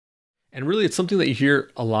And really, it's something that you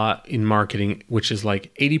hear a lot in marketing, which is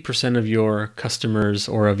like 80% of your customers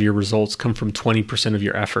or of your results come from 20% of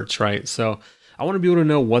your efforts, right? So I want to be able to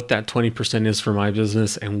know what that 20% is for my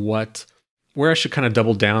business and where I should kind of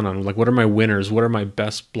double down on. Like, what are my winners? What are my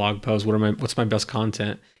best blog posts? What's my best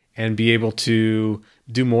content? And be able to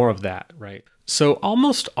do more of that, right? So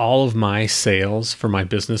almost all of my sales for my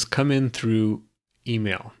business come in through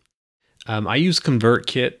email. I use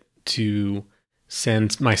ConvertKit to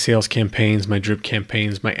send my sales campaigns, my drip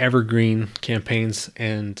campaigns, my evergreen campaigns,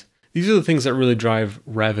 and these are the things that really drive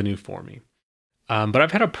revenue for me. But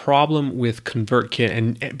I've had a problem with ConvertKit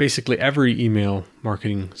and basically every email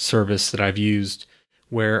marketing service that I've used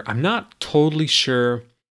where I'm not totally sure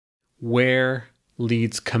where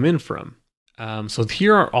leads come in from. So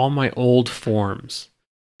here are all my old forms.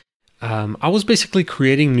 I was basically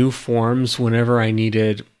creating new forms whenever I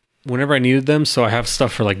needed them. So I have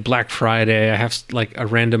stuff for like Black Friday. I have like a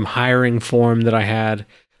random hiring form that I had.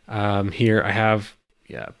 Here I have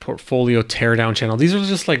portfolio teardown channel. These are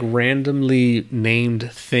just like randomly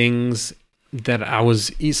named things that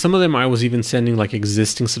some of them I was even sending like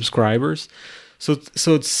existing subscribers. So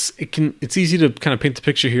it's easy to kind of paint the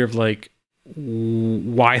picture here of like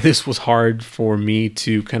why this was hard for me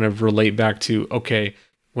to kind of relate back to, okay,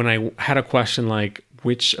 when I had a question like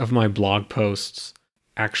which of my blog posts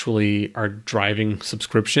actually are driving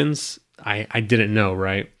subscriptions, I didn't know,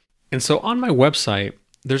 right? And so on my website,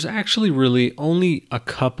 there's actually really only a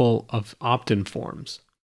couple of opt-in forms.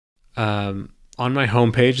 On my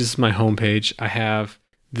homepage, this is my homepage, I have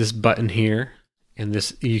this button here, and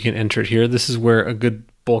this you can enter it here. This is where a good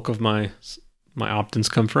bulk of my opt-ins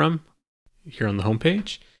come from, here on the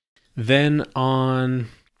homepage. Then on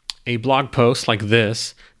a blog post like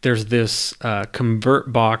this, there's this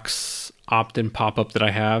Convertbox opt-in pop-up that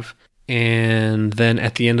I have. And then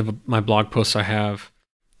at the end of my blog post, I have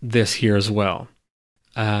this here as well.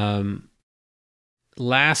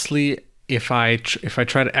 Lastly, if I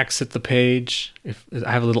try to exit the page, if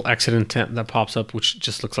I have a little exit intent that pops up, which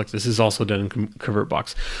just looks like this is also done in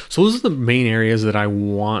Convertbox. So those are the main areas that I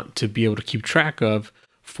want to be able to keep track of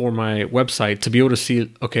for my website, to be able to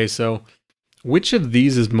see, okay, so which of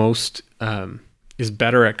these is is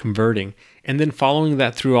better at converting, and then following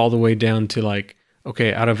that through all the way down to like,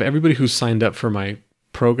 okay, out of everybody who signed up for my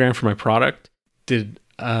program, for my product, did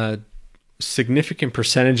a significant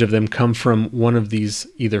percentage of them come from one of these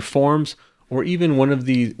either forms or even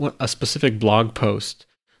a specific blog post.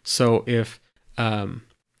 So if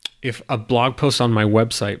a blog post on my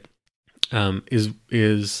website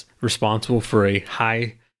is responsible for a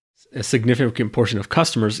significant portion of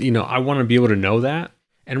customers, I want to be able to know that.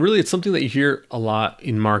 And really, it's something that you hear a lot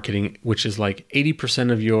in marketing, which is like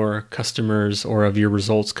 80% of your customers or of your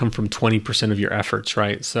results come from 20% of your efforts,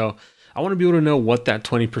 right? So I want to be able to know what that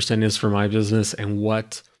 20% is for my business and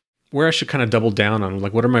where I should kind of double down on.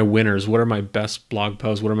 Like, what are my winners? What are my best blog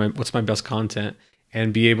posts? What's my best content?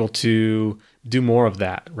 And be able to do more of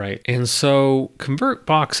that, right? And so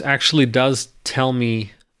Convertbox actually does tell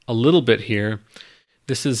me a little bit here.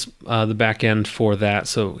 This is the back end for that.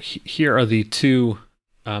 So here are the two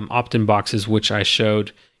opt-in boxes which I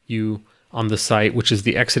showed you on the site, which is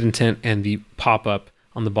the exit intent and the pop-up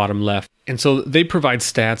on the bottom left. And so they provide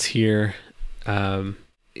stats here,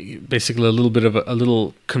 basically a little bit of a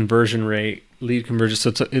little conversion rate, lead conversion.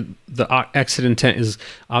 So the exit intent is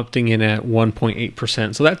opting in at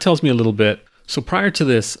 1.8%. So that tells me a little bit. So prior to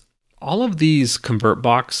this, all of these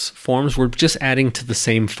Convertbox forms were just adding to the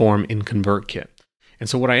same form in ConvertKit. And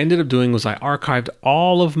so what I ended up doing was I archived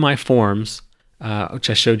all of my forms, which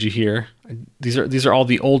I showed you here. These are all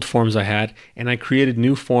the old forms I had, and I created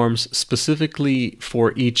new forms specifically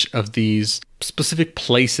for each of these specific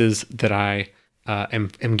places that I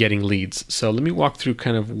am getting leads. So let me walk through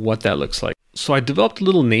kind of what that looks like. So I developed a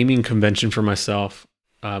little naming convention for myself,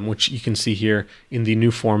 which you can see here in the new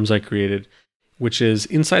forms I created, which is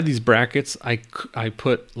inside these brackets, I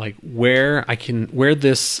put like where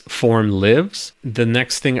this form lives. The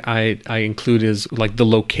next thing I include is like the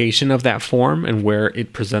location of that form and where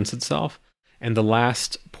it presents itself. And the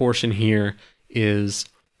last portion here is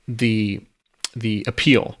the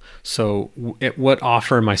appeal. So what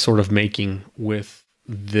offer am I sort of making with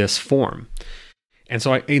this form? And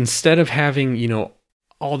so instead of having,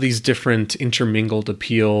 all these different intermingled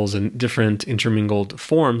appeals and different intermingled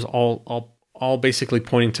forms, all basically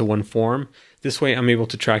pointing to one form. This way I'm able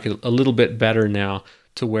to track it a little bit better now,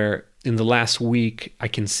 to where in the last week I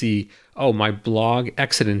can see, oh, my blog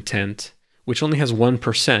exit intent, which only has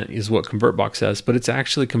 1% is what Convertbox says, but it's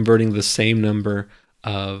actually converting the same number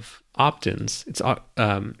of opt-ins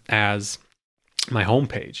as my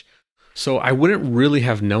homepage. So I wouldn't really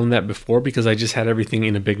have known that before because I just had everything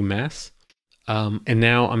in a big mess. And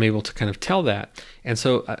now I'm able to kind of tell that. And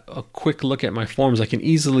so a quick look at my forms, I can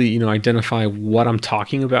easily, identify what I'm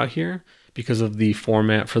talking about here because of the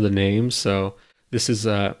format for the names. So this is,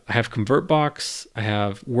 I have Convertbox, I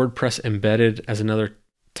have WordPress embedded as another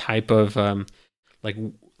type of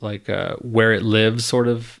where it lives sort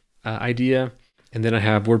of idea. And then I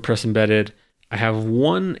have WordPress embedded. I have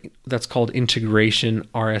one that's called integration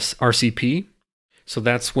RCP. So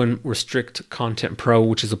that's when Restrict Content Pro,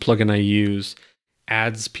 which is a plugin I use,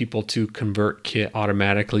 adds people to ConvertKit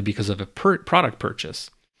automatically because of a product purchase.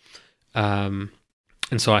 And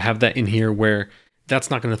so I have that in here where that's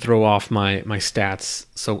not going to throw off my stats.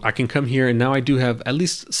 So I can come here and now I do have at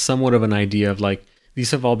least somewhat of an idea of like,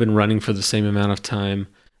 these have all been running for the same amount of time.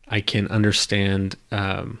 I can understand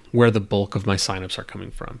where the bulk of my signups are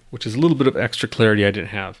coming from, which is a little bit of extra clarity I didn't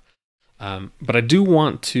have. But I do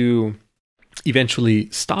want to eventually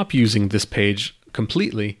stop using this page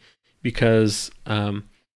completely because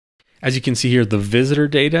as you can see here, the visitor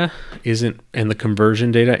data isn't and the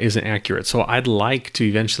conversion data isn't accurate. So I'd like to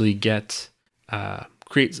eventually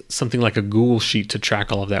create something like a Google sheet to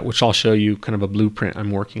track all of that, which I'll show you kind of a blueprint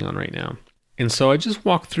I'm working on right now. And so I just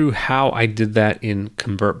walked through how I did that in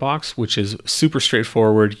Convertbox, which is super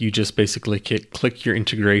straightforward. You just basically click your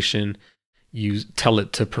integration, you tell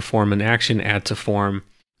it to perform an action, add to form,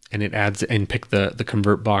 and it adds and pick the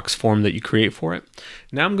Convertbox form that you create for it.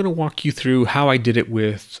 Now I'm going to walk you through how I did it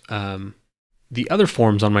with the other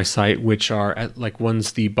forms on my site, which are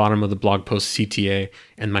one's the bottom of the blog post CTA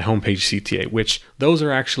and my homepage CTA, which those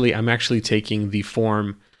are actually, I'm actually taking the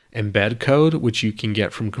form embed code, which you can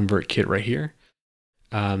get from ConvertKit right here,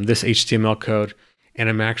 this HTML code, and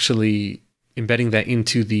I'm actually embedding that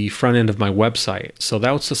into the front end of my website. So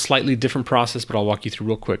that was a slightly different process, but I'll walk you through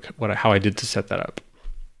real quick how I did to set that up.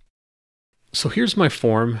 So here's my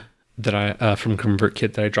form that I from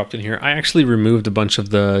ConvertKit that I dropped in here. I actually removed a bunch of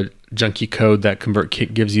the junky code that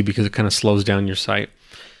ConvertKit gives you because it kind of slows down your site.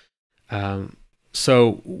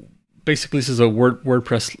 So basically this is a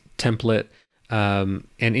WordPress template. And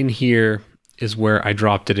in here is where I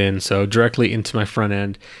dropped it in, so directly into my front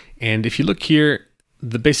end. And if you look here,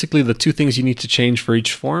 basically the two things you need to change for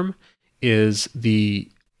each form is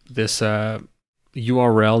this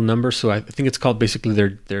URL number. So I think it's called basically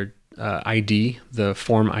their ID, the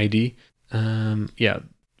form ID. Yeah.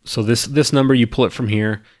 So this number, you pull it from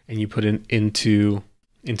here and you put it into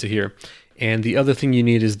here. And the other thing you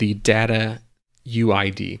need is the data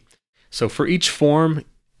UID. So for each form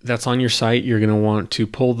that's on your site, you're going to want to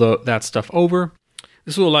pull that stuff over.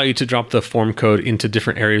 This will allow you to drop the form code into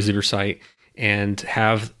different areas of your site and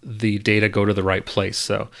have the data go to the right place.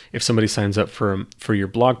 So if somebody signs up for your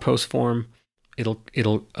blog post form, it'll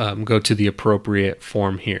go to the appropriate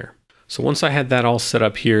form here. So once I had that all set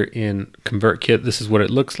up here in ConvertKit, this is what it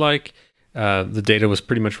looks like. The data was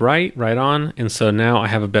pretty much right on, and so now I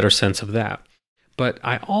have a better sense of that. But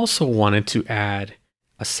I also wanted to add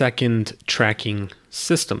a second tracking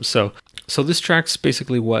system. So this tracks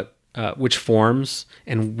basically which forms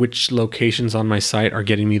and which locations on my site are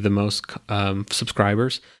getting me the most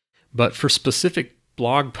subscribers. But for specific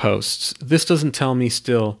blog posts, this doesn't tell me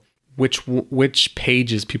still which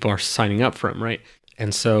pages people are signing up from, right?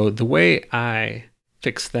 And so the way I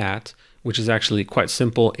fix that, which is actually quite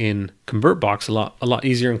simple in Convertbox, a lot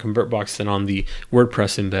easier in Convertbox than on the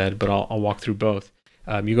WordPress embed, but I'll walk through both.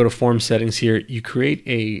 You go to form settings here, you create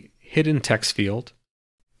a hidden text field,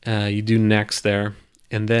 you do next there,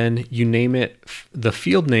 and then you name it the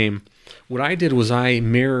field name. What I did was I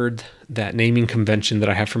mirrored that naming convention that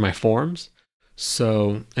I have for my forms,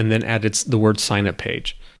 and then added the word sign up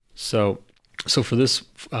page. So for this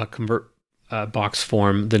Convertbox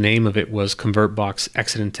form, the name of it was Convertbox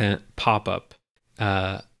exit intent pop-up,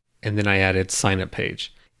 and then I added sign up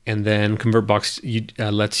page. And then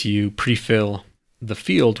Convertbox lets you pre-fill the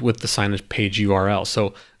field with the sign up page URL.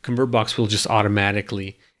 So Convertbox will just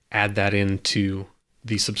automatically add that into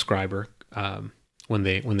the subscriber when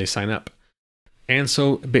they sign up. And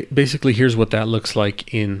so basically here's what that looks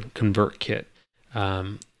like in ConvertKit.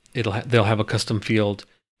 They'll have a custom field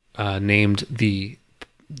named the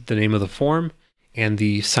name of the form and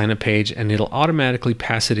the sign up page, and it'll automatically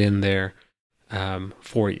pass it in there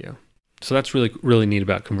for you. So that's really neat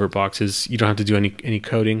about Convertbox is you don't have to do any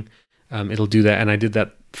coding. It'll do that, and I did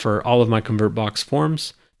that for all of my Convertbox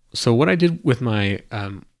forms. So what I did with my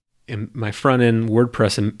my front end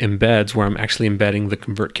WordPress embeds, where I'm actually embedding the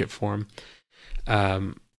ConvertKit form,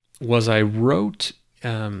 was I wrote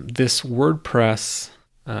this WordPress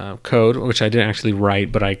code, which I didn't actually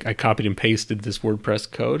write, but I copied and pasted this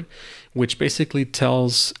WordPress code, which basically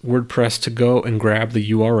tells WordPress to go and grab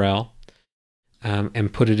the URL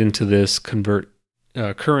and put it into this current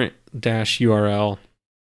dash URL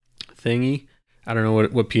thingy. I don't know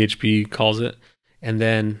what PHP calls it. And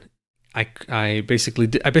then I basically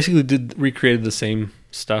recreated the same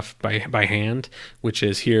stuff by hand, which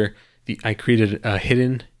is here. I created a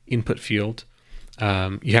hidden input field.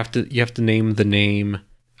 You have to name the name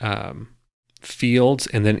fields,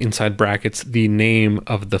 and then inside brackets the name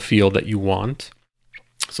of the field that you want.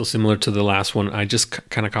 So similar to the last one, I just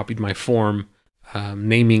kind of copied my form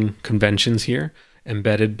naming conventions here.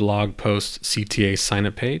 Embedded blog post CTA sign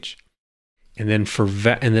up page, and then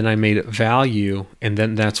and then I made it value, and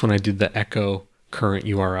then that's when I did the echo current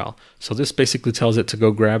URL. So this basically tells it to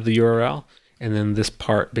go grab the URL, and then this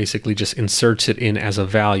part basically just inserts it in as a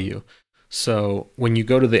value. So when you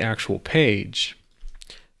go to the actual page,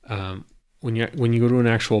 when you go to an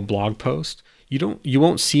actual blog post, you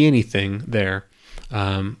won't see anything there,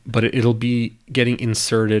 but it'll be getting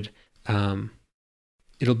inserted.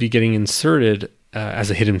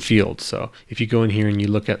 As a hidden field. So if you go in here and you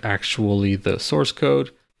look at actually the source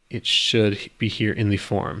code, it should be here in the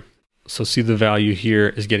form. So see, the value here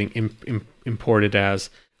is getting imported as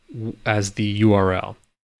the URL,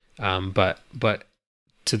 but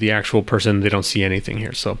to the actual person, they don't see anything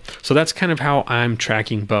here. So that's kind of how I'm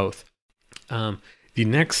tracking both. The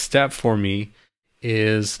next step for me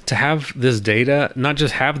is to have this data, not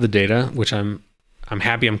just have the data, which I'm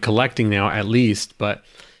happy I'm collecting now at least, but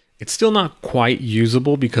it's still not quite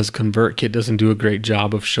usable because ConvertKit doesn't do a great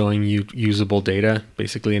job of showing you usable data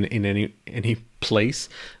basically in any place.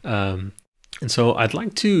 And so I'd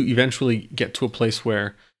like to eventually get to a place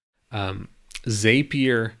where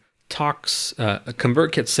Zapier talks,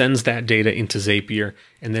 ConvertKit sends that data into Zapier,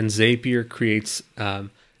 and then Zapier creates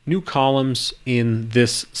new columns in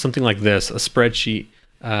this, something like this, a spreadsheet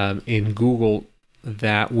in Google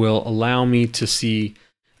that will allow me to see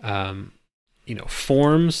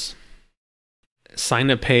forms, sign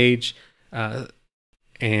up page,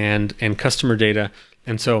 and customer data.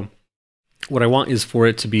 And so what I want is for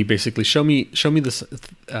it to be basically show me this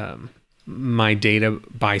my data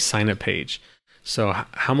by sign up page. So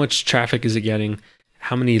how much traffic is it getting?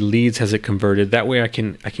 How many leads has it converted? That way I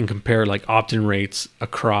can compare like opt-in rates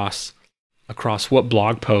across what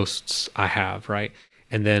blog posts I have, right?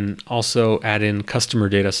 And then also add in customer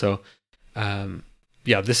data. So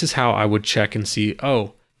yeah, this is how I would check and see,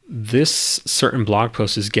 oh, this certain blog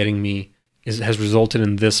post is getting me, has resulted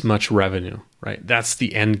in this much revenue, right? That's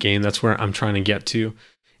the end game. That's where I'm trying to get to.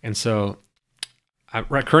 And so I'm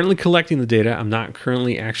currently collecting the data. I'm not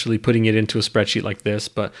currently actually putting it into a spreadsheet like this,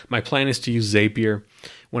 but my plan is to use Zapier.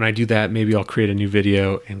 When I do that, maybe I'll create a new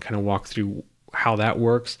video and kind of walk through how that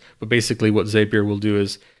works. But basically what Zapier will do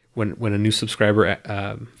is when a new subscriber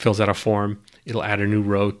fills out a form, it'll add a new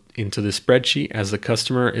row into the spreadsheet as the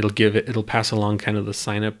customer. It'll pass along kind of the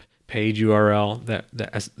sign up page URL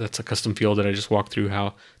that's a custom field that I just walked through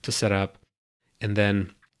how to set up. And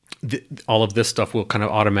then all of this stuff will kind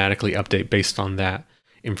of automatically update based on that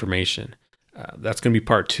information. That's going to be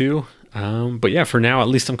part 2. But yeah, for now, at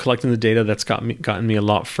least I'm collecting the data. That's gotten me a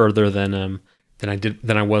lot further than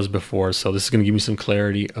I was before. So this is going to give me some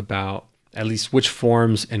clarity about at least which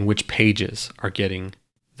forms and which pages are getting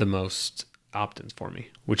the most opt-ins for me,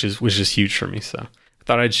 which is huge for me. So I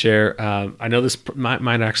thought I'd share. I know this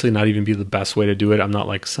might actually not even be the best way to do it. I'm not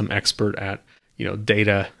like some expert at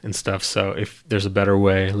data and stuff. So if there's a better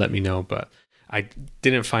way, let me know. But I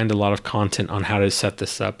didn't find a lot of content on how to set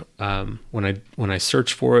this up when I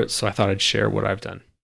searched for it. So I thought I'd share what I've done.